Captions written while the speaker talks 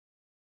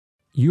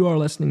You are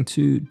listening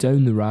to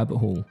Down the Rabbit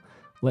Hole.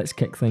 Let's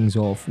kick things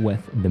off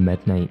with The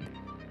Midnight.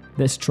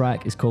 This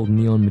track is called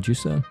Neon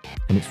Medusa,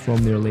 and it's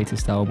from their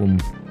latest album,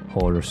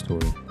 Horror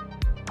Story.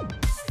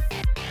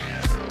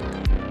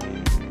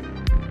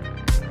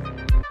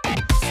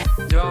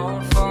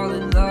 Don't fall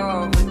in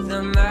love with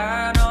the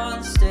man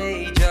on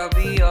stage. I'll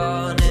be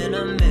on in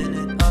a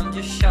minute, I'm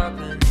just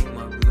sharpening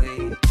my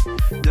blade.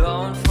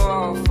 Don't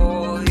fall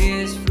for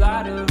his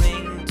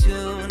flattering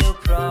tune. He'll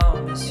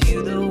promise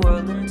you the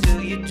world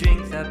until you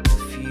drink that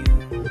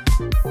perfume.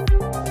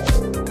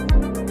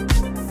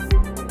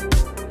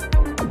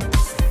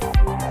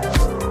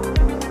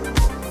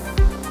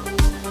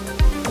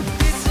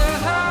 It's a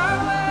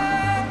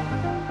highway,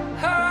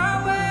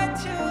 highway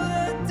to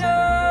the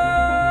door.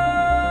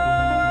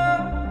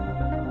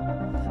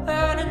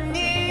 And a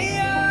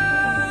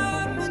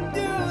neon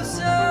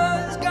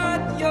Medusa's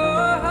got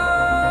your heart.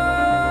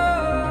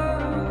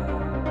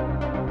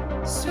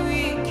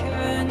 Sweet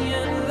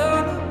canyon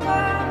lullabies.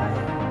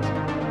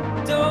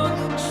 Don't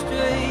look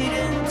straight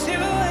into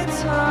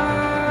its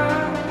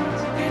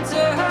eyes. It's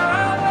a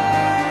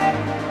highway,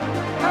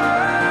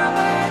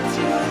 highway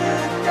to the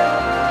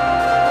door.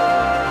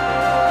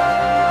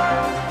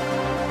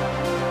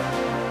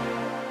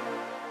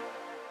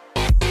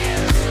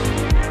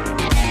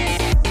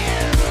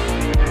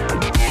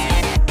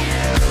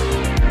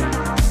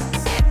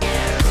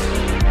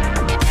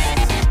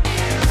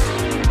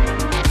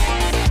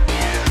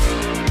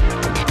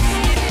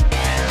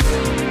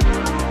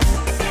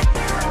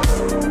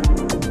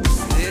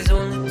 There's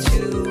only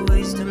two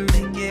ways to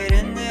make it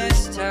in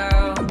this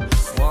town.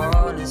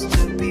 One is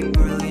to be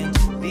brilliant,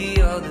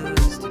 the other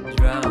is to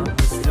drown.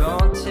 But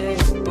don't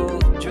take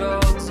both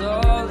drugs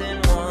all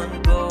in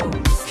one go.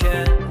 You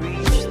can't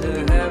reach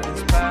the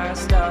heavens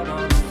passed out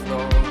on the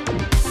floor.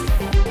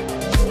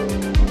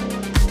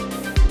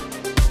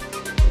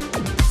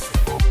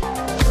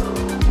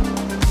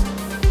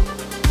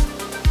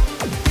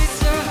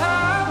 It's a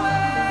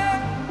highway,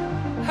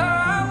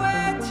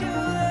 highway to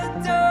the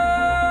door.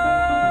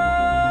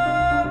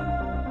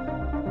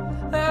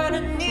 And a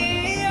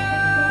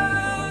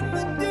neon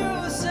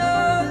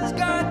Medusa's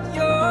got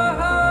your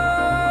heart.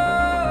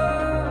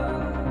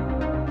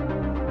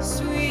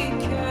 Sweet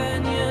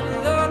canyon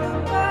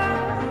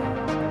lullabies.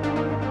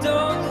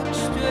 Don't look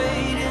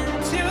straight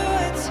into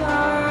its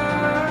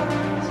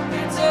eyes.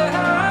 It's a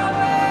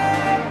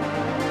highway,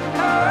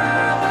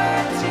 highway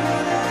to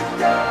the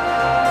door.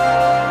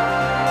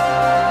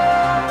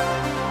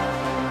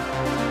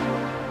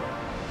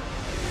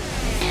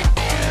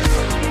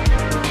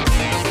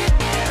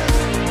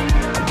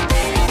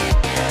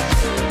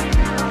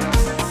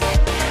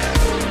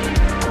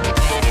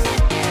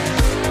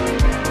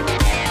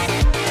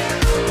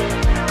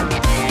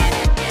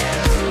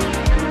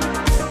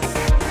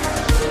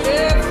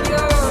 If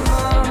your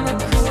mama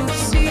could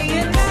see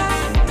you now,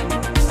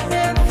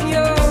 if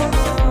your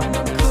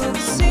mama could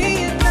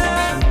see you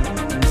now,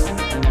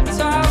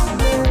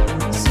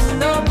 topless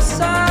and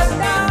upside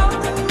down,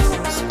 the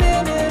room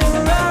spinning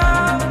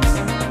around.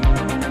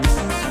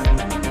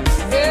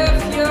 If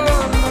your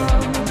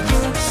mama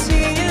could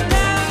see you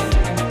now,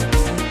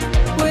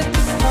 with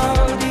the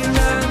party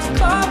lights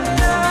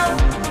coming out,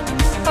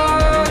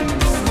 are you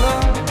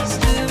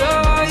lost it?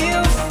 Are you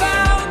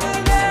found?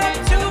 Are there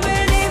too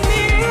many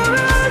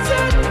mirrors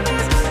in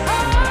this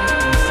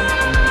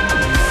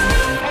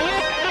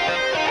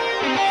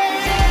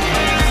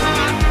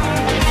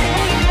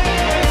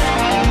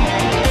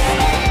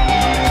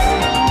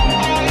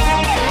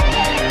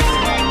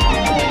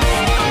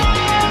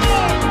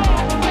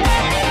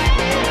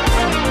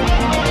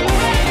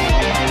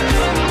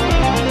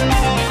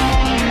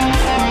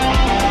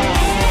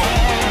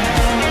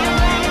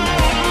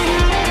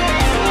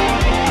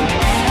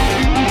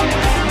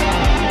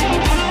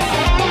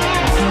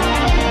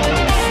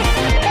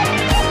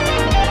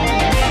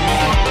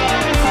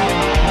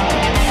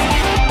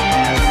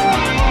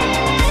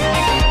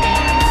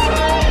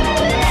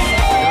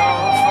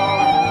Don't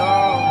fall in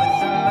love with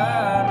the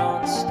man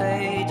on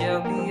stage.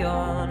 I'll be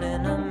on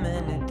in a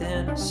minute,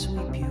 then I'll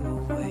sweep you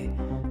away.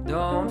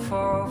 Don't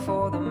fall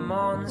for the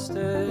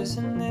monsters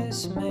in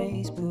this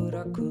maze, but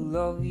I could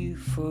love you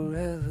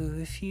forever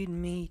if you'd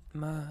meet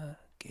my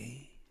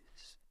gaze.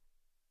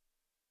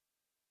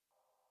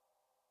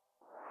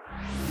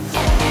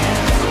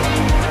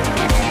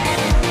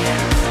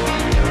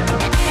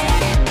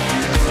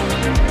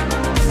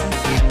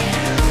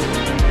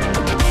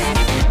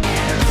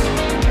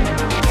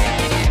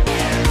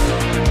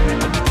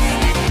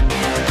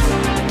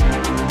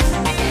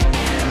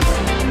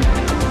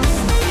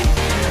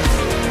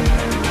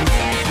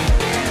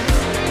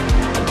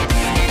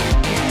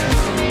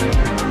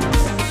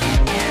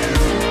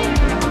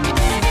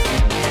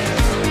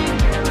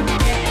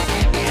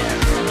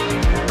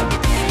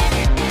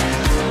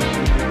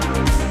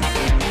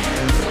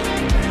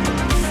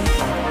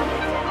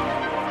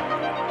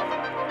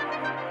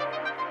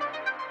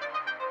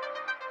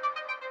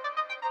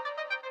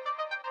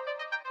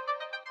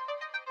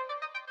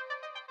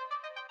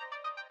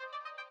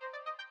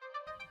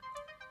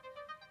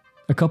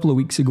 A couple of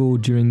weeks ago,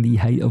 during the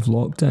height of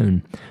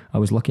lockdown, I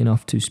was lucky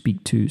enough to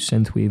speak to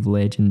synthwave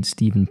legend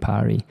Stephen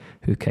Parry,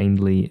 who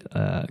kindly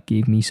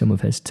gave me some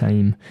of his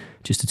time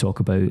just to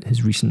talk about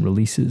his recent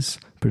releases,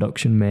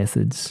 production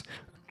methods,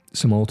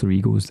 some alter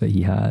egos that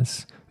he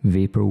has,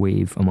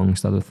 vaporwave,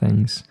 amongst other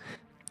things.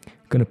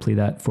 Going to play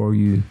that for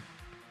you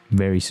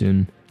very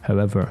soon.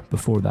 However,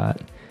 before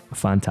that, a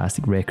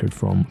fantastic record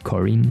from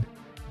Corinne.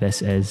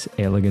 This is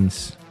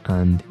Elegance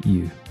and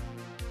You.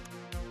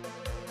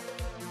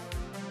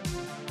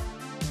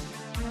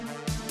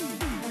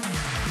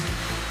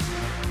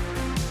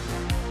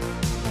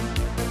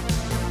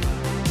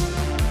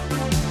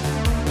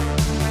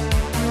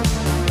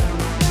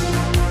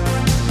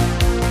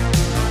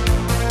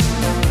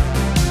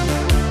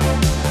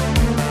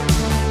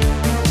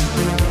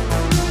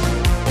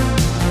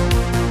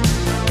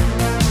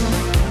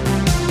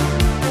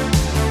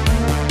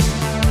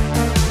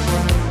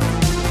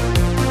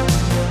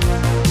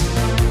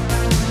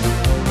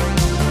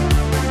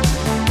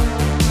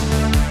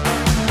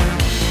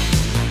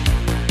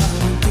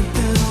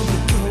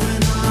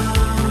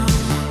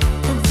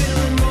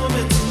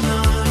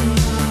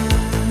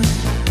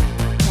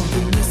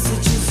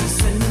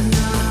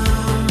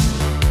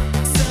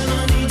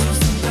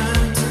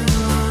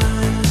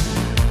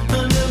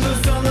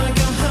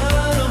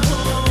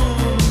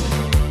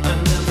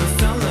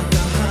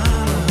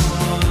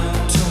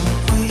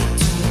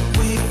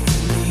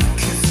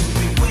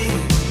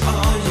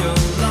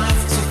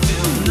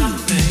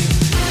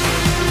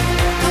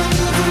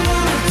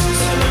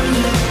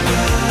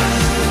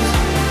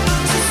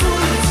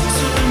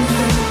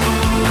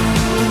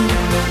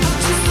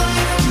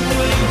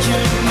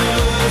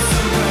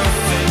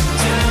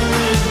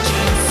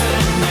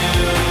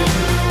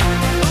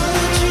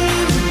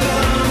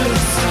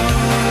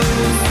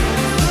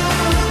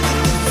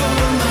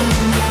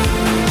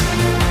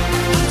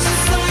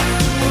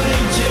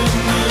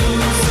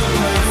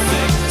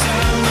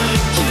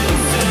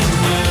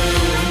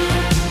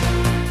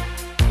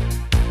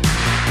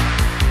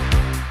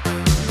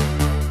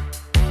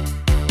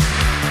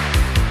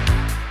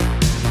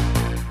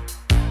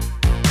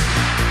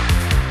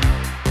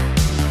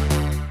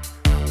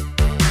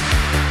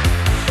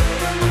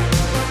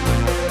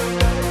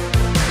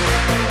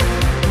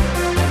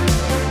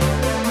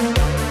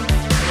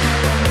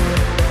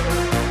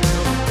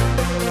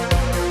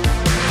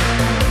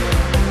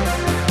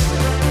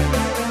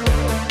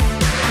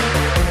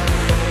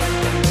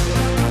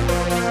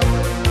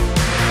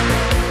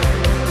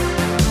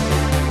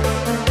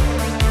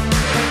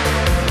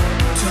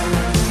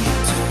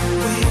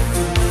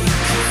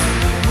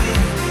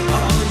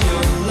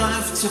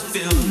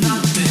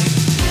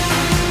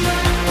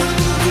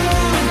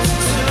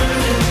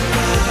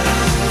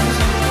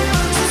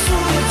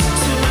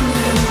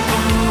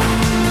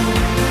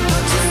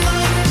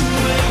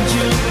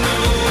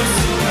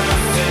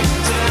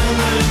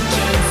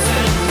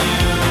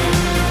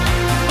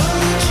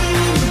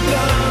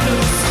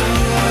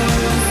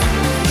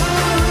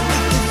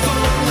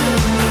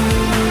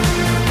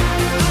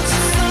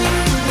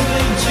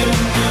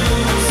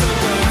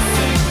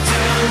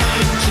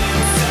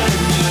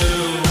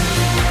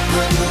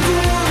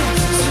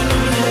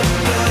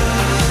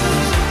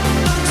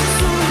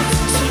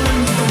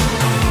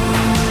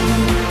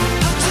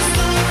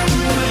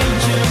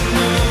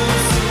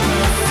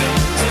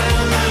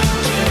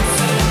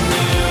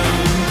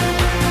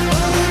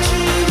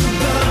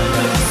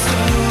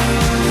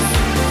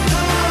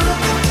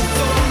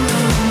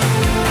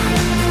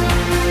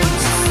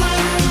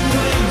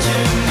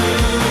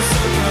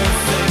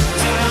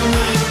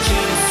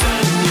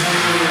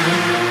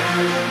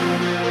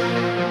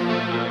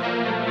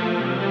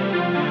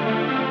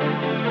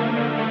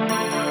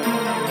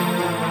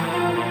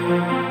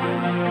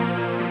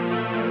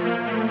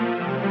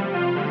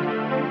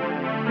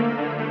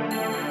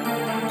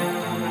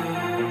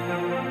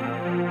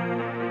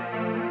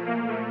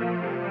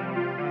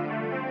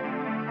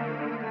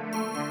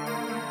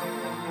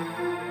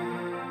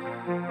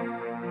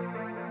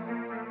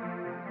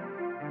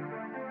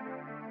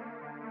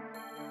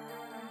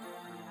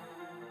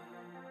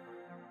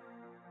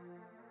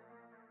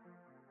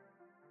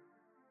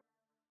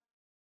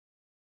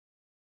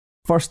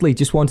 Firstly,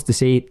 just wanted to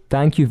say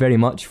thank you very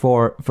much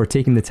for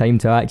taking the time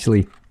to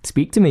actually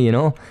speak to me, you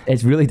know.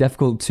 It's really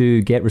difficult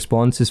to get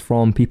responses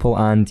from people,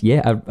 and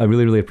yeah, I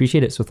really, really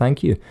appreciate it, so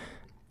thank you.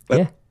 Well,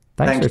 yeah,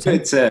 thanks for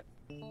you.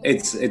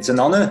 It's an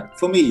honour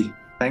for me.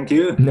 Thank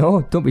you.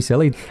 No, don't be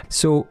silly.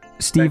 So,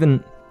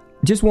 Stephen,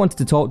 just wanted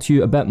to talk to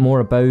you a bit more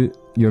about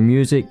your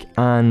music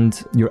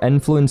and your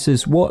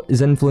influences. What has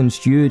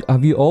influenced you?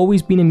 Have you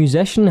always been a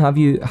musician? Are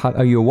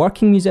you a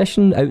working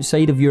musician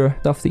outside of your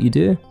stuff that you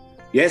do?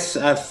 Yes,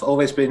 I've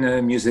always been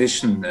a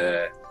musician.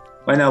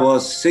 When I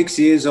was 6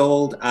 years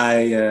old,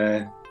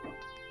 I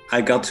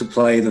got to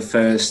play the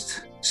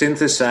first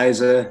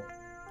synthesizer,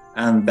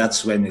 and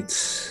that's when it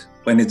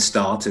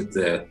started,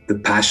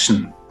 the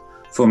passion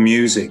for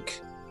music.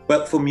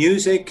 But for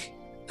music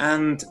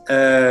and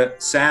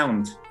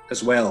sound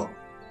as well.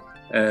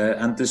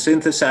 And the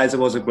synthesizer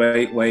was a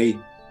great way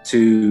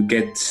to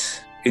get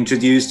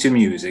introduced to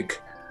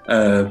music,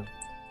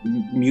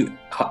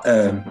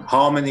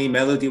 harmony,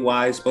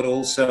 melody-wise, but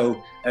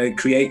also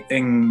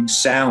creating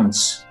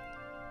sounds.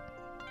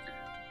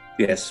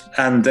 Yes,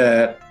 and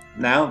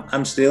now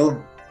I'm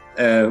still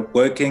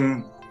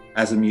working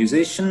as a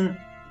musician,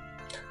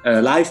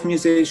 a live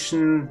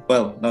musician,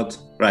 well, not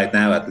right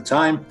now at the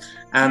time,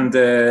 and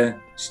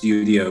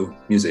studio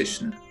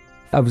musician.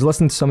 I was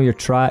listening to some of your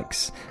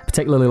tracks,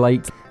 particularly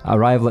liked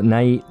Arrival at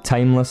Night,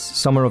 Timeless,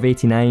 Summer of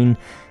 '89.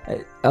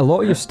 A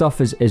lot of your stuff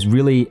is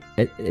really,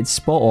 it's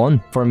spot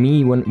on. For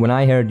me, when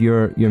I heard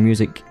your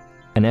music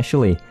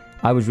initially,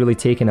 I was really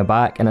taken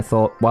aback, and I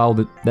thought, wow,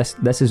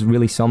 this is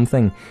really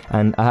something.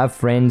 And I have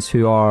friends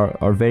who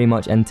are very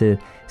much into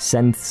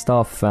synth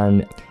stuff,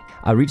 and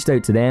I reached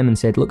out to them and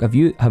said, look, have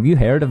you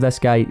heard of this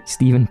guy,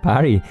 Stephen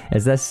Parry?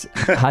 Is this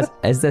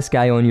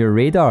guy on your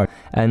radar?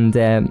 And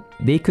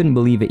they couldn't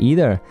believe it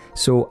either.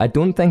 So I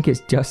don't think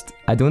it's just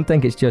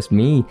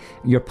me.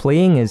 Your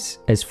playing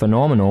is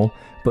phenomenal,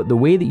 but the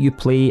way that you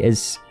play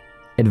is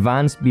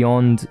advanced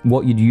beyond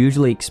what you'd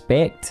usually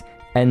expect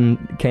in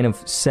kind of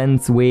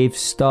synth wave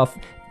stuff.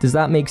 Does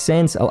that make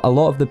sense? A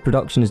lot of the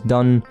production is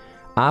done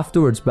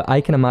afterwards, but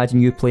I can imagine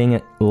you playing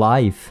it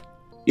live.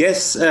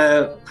 Yes,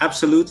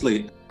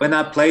 absolutely. When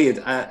I play it,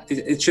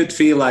 it should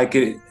feel like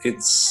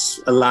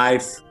it's a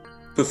live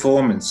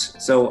performance.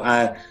 So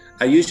I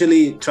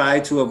usually try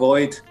to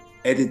avoid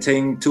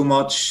editing too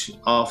much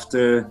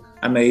after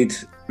I made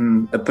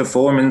a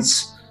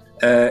performance.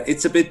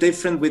 It's a bit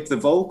different with the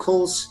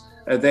vocals.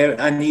 There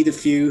I need a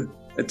few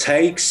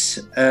takes,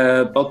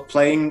 but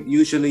playing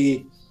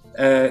usually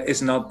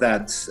is not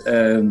that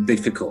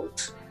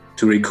difficult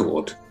to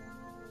record.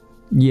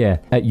 Yeah,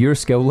 at your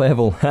skill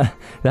level,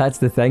 that's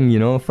the thing, you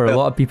know. For a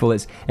lot of people,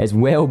 it's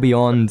well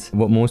beyond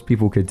what most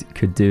people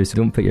could do. So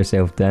don't put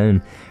yourself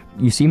down.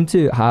 You seem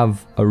to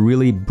have a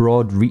really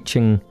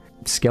broad-reaching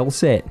skill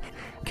set.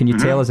 Can you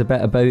tell us a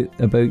bit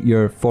about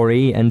your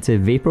foray into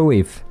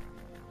vaporwave?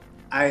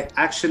 I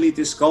actually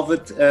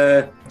discovered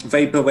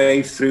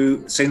vaporwave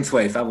through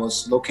synthwave. I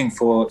was looking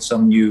for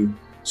some new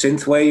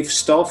synthwave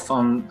stuff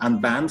on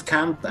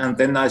Bandcamp, and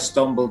then I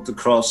stumbled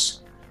across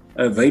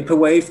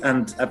vaporwave,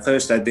 and at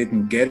first I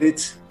didn't get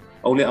it.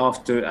 Only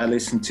after I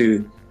listened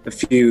to a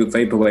few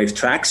vaporwave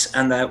tracks,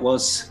 and I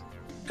was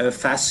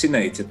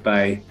fascinated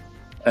by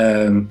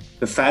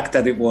the fact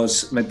that it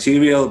was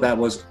material that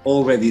was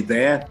already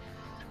there,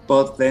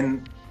 but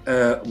then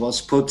was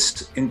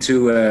put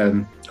into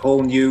a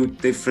whole new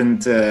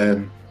different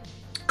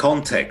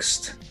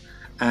context,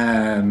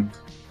 and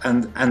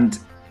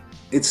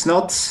it's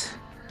not.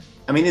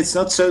 I mean, it's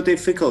not so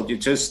difficult. You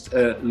just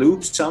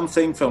loop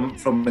something from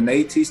an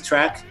 80s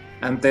track,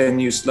 and then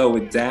you slow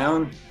it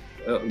down,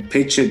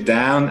 pitch it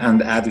down,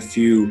 and add a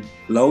few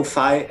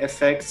lo-fi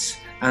effects,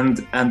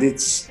 and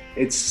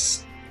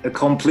it's a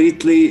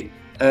completely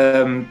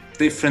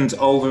different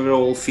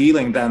overall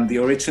feeling than the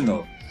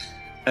original.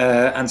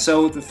 And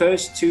so the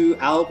first two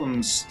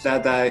albums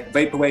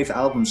vaporwave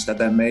albums that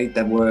I made,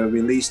 that were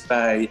released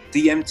by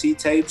DMT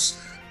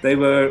Tapes, they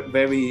were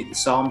very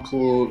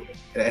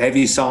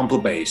heavy sample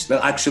based.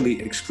 Well,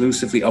 actually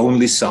exclusively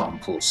only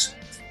samples.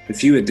 A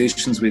few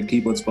additions with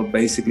keyboards, but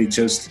basically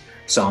just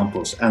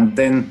samples. And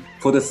then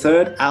for the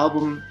third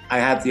album, I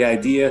had the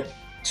idea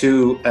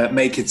to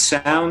make it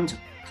sound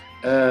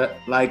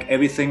like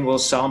everything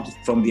was sampled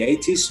from the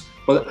 80s,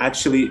 but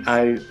actually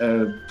I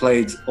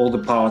played all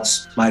the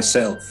parts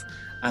myself.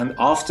 And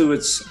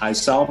afterwards I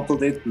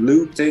sampled it,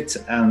 looped it,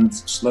 and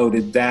slowed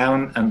it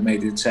down and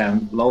made it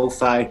sound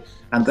lo-fi.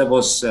 And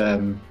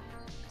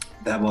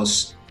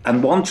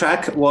and one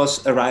track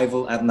was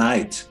Arrival at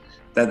Night.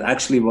 That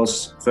actually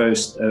was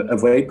first a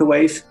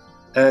vaporwave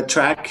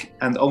track,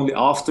 and only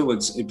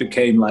afterwards it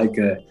became like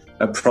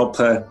a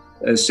proper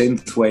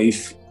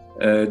synthwave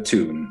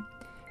tune.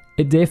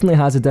 It definitely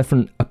has a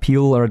different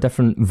appeal or a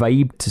different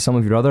vibe to some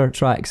of your other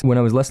tracks. When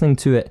I was listening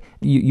to it,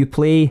 you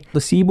play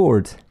the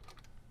keyboard.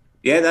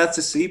 Yeah, that's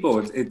a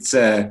keyboard. It's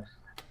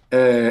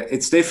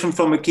different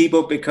from a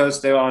keyboard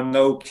because there are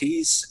no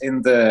keys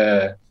in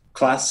the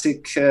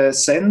classic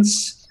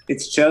sense.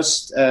 It's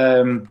just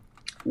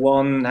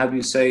one,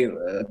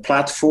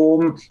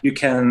 platform you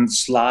can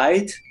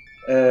slide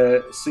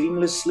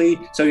seamlessly,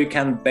 so you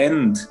can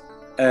bend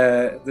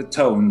the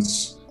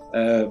tones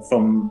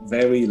from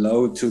very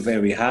low to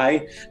very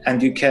high,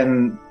 and you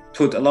can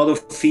put a lot of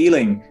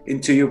feeling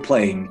into your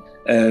playing.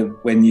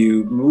 When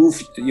you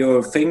move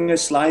your finger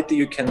slightly,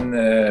 you can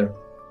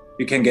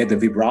get a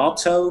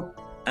vibrato,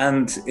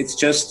 and it's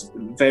just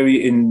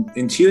very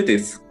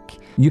intuitive.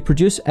 You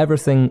produce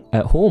everything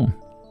at home?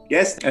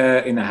 Yes,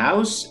 in a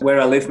house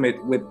where I live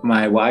with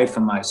my wife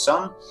and my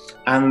son,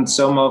 and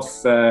some of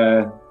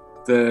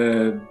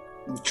the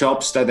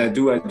jobs that I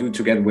do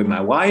together with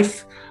my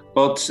wife.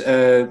 But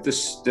the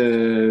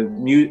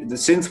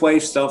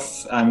synthwave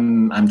stuff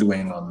I'm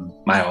doing on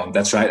my own.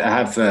 That's right. I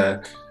have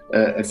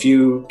a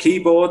few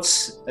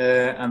keyboards,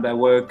 and I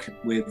work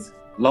with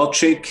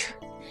Logic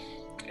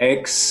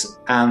X,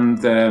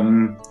 and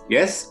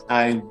yes,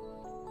 I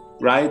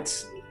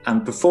write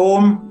and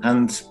perform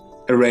and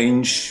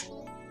arrange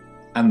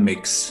and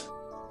mix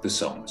the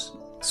songs.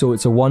 So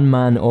it's a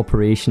one-man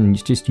operation.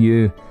 It's just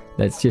you.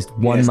 That's just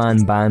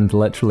one-man band,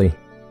 literally.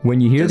 When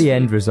you hear the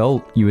end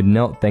result, you would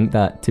not think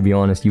that, to be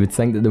honest. You would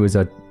think that there was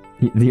a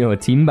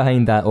team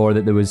behind that, or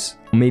that there was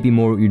maybe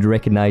more what you'd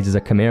recognise as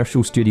a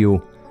commercial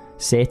studio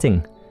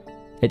setting.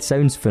 It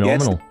sounds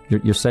phenomenal.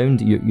 Yes. Your sound,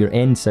 your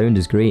end sound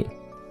is great.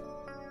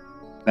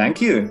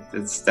 Thank you.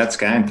 That's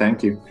kind.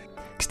 Thank you.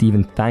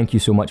 Stephen, thank you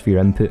so much for your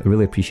input. I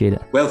really appreciate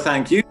it. Well,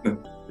 thank you.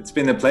 It's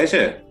been a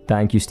pleasure.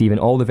 Thank you, Stephen.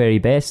 All the very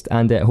best,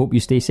 and I hope you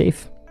stay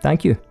safe.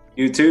 Thank you.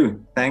 You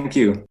too. Thank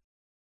you.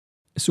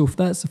 So if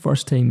that's the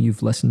first time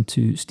you've listened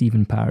to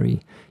Stephen Parry,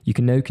 you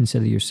can now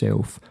consider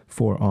yourself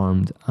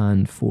forearmed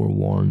and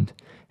forewarned.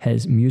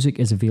 His music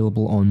is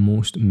available on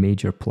most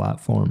major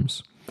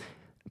platforms.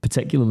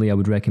 Particularly, I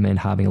would recommend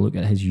having a look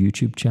at his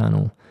YouTube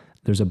channel.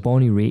 There's a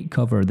Bonnie Raitt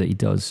cover that he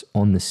does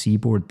on the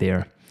Seaboard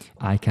there,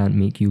 I Can't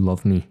Make You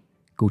Love Me.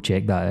 Go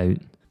check that out.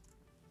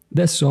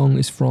 This song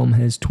is from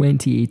his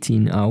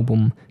 2018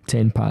 album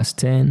 10 Past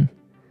 10.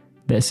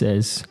 This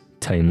is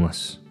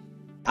Timeless.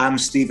 I'm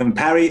Stephen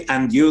Parry,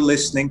 and you're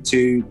listening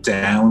to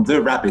Down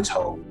the Rabbit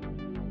Hole.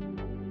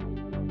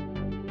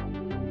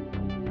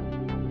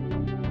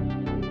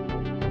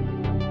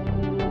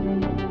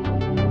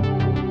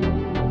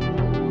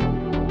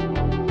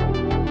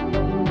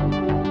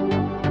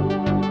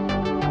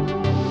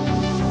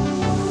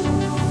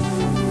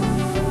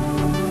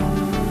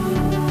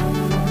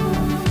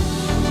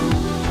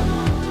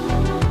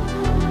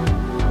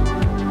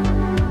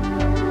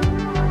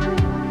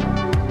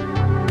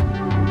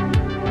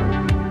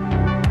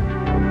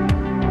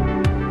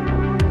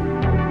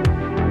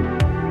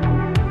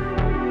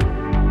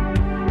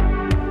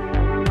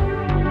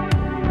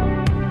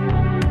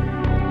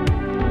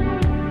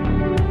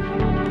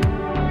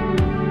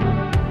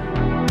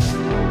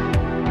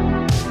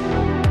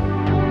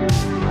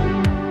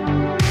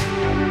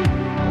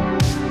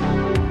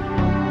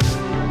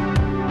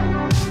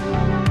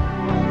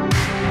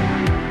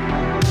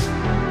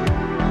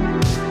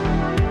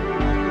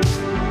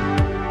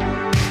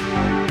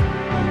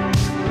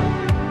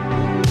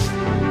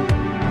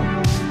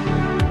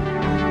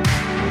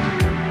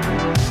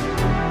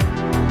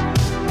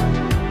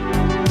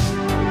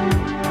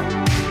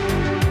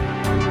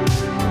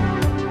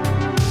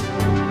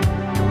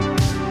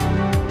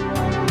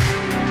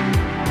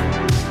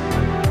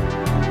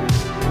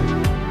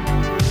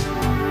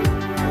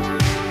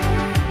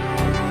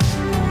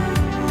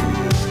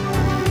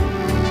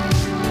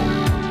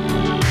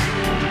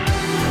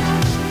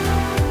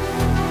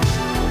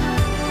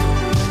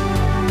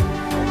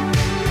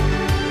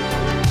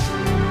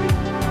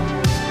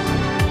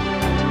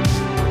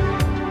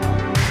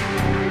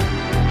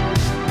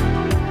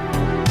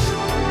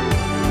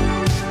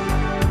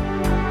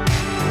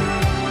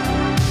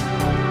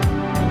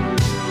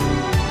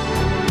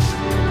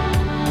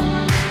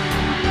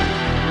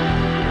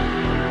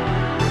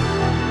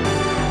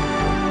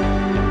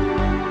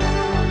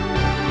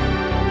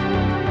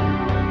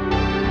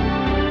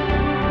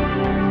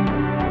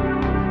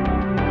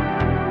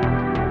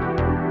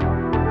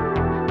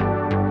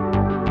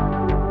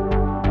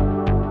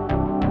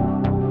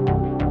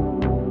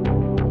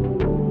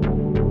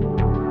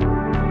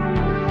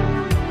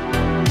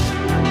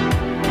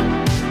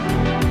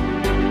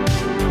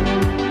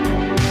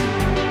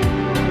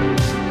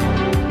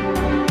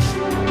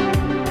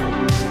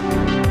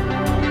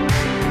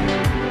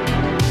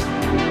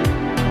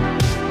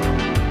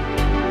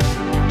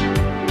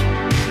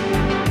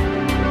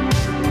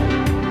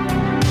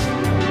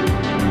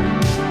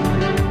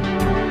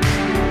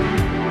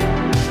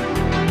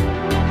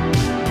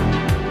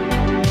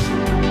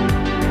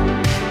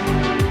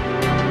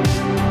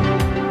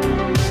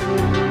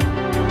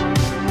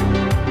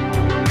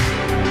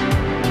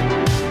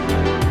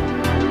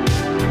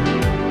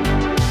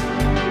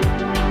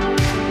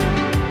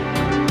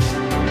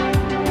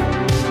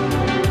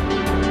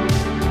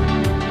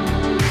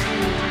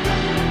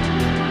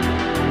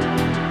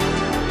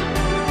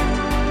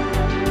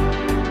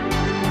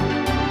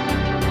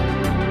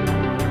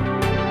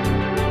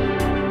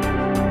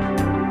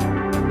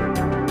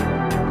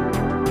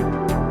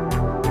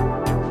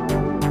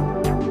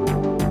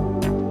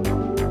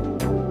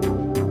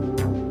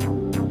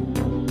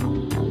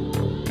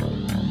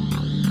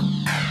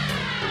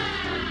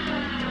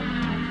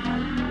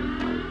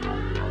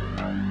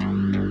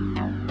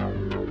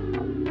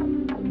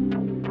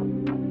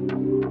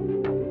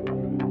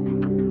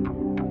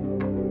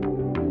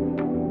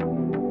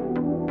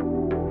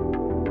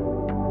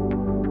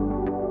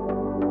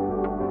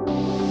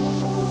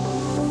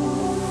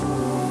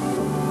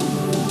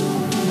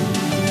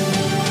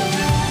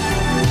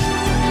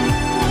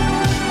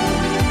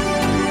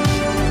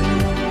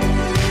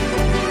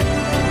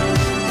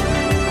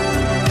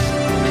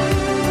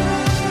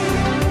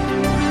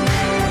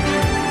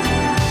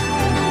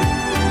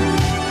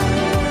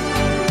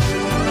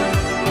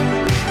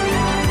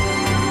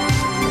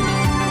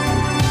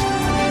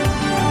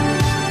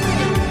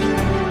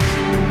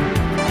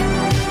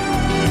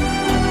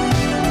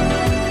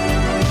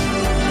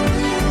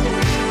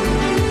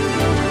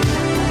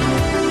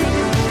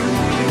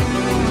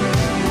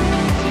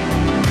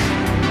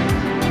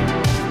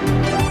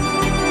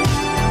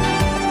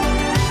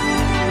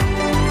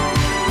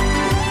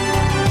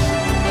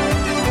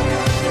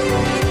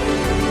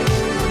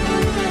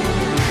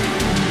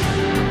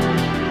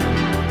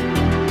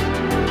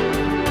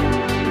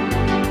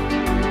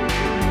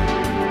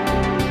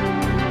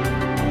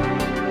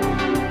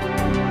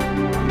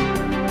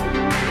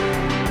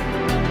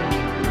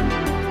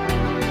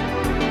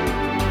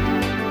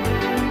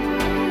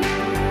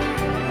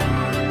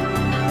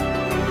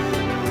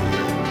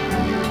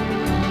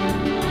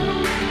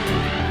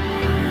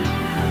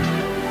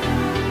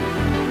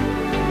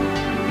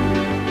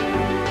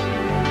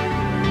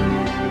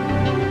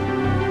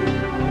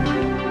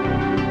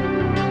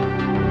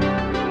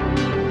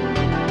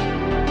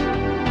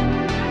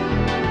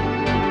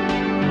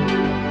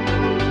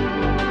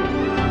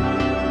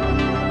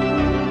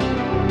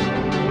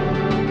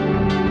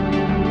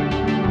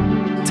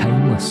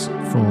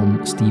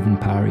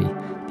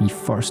 the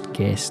first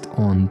guest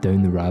on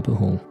Down the Rabbit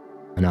Hole.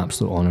 An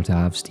absolute honour to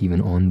have Stephen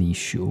on the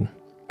show.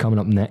 Coming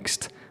up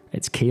next,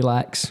 it's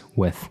Kalax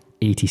with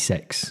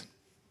 86.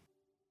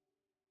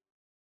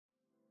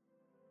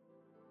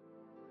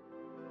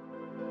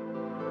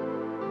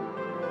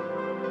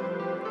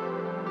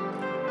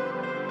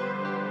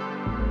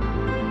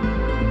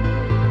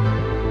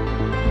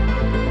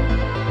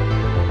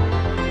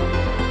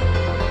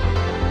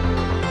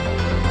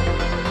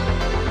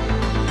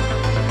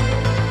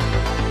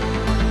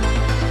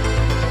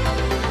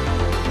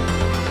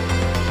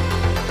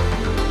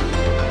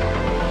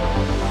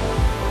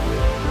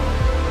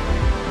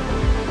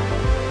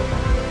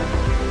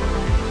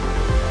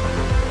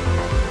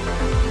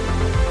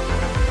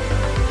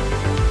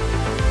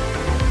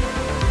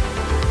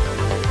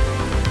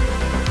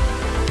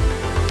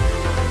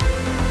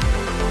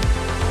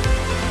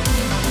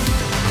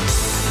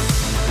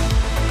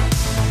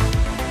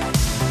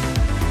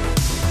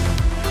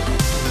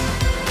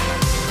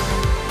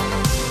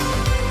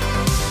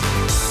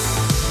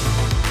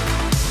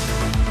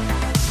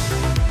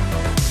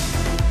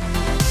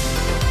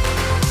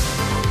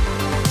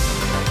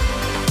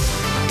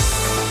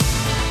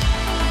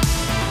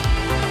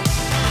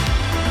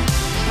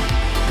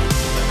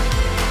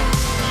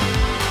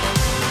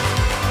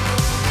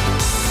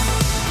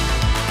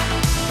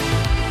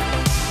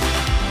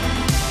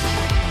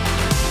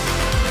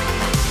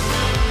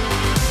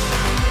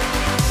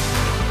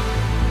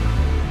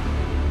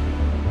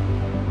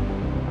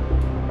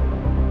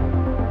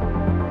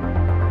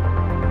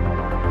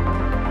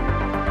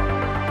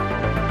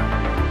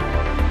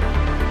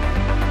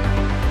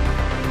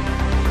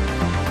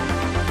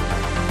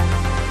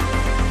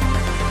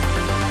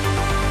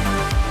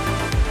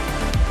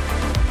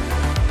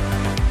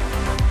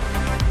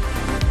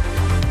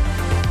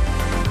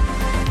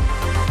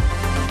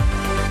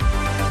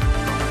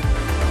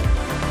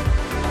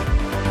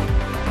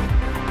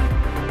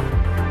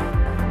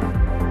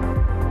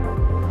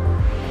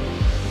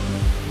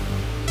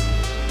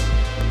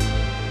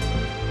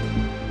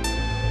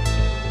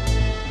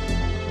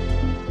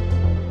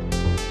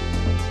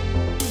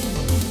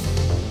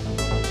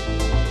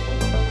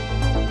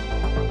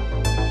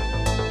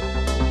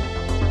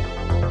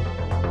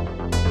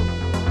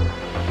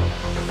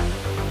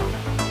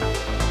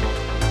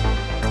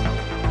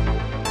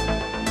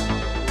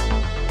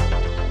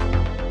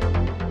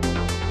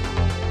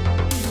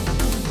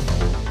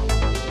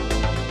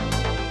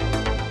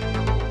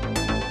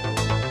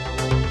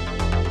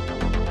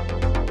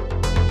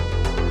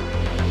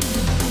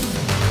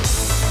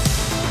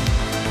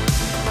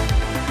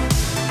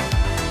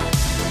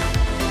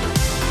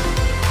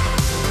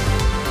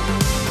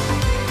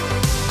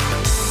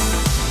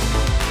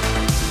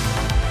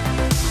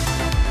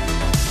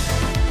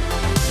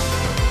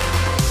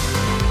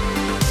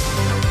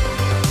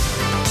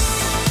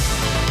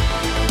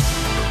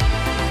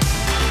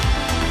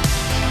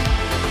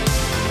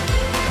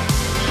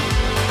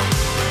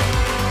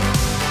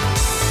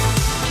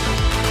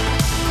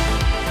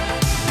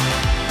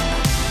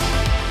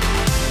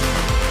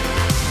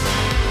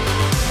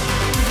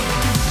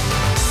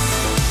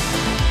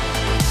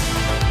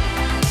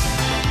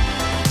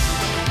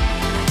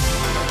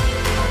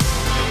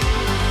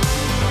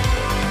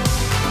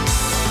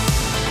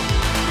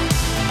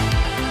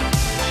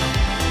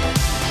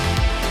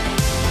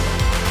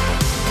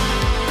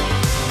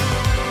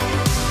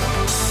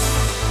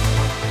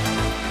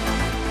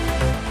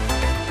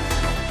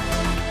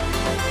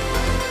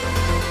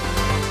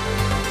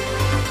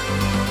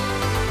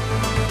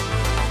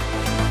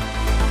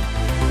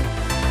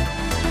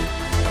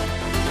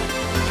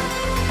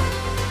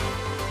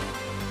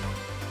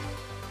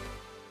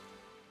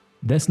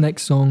 This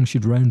next song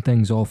should round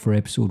things off for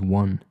episode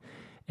 1.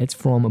 It's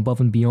from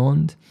Above and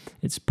Beyond.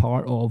 It's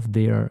part of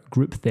their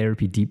group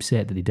therapy deep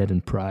set that they did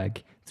in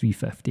Prague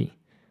 350.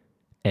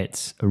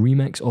 It's a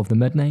remix of The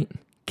Midnight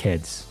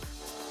Kids.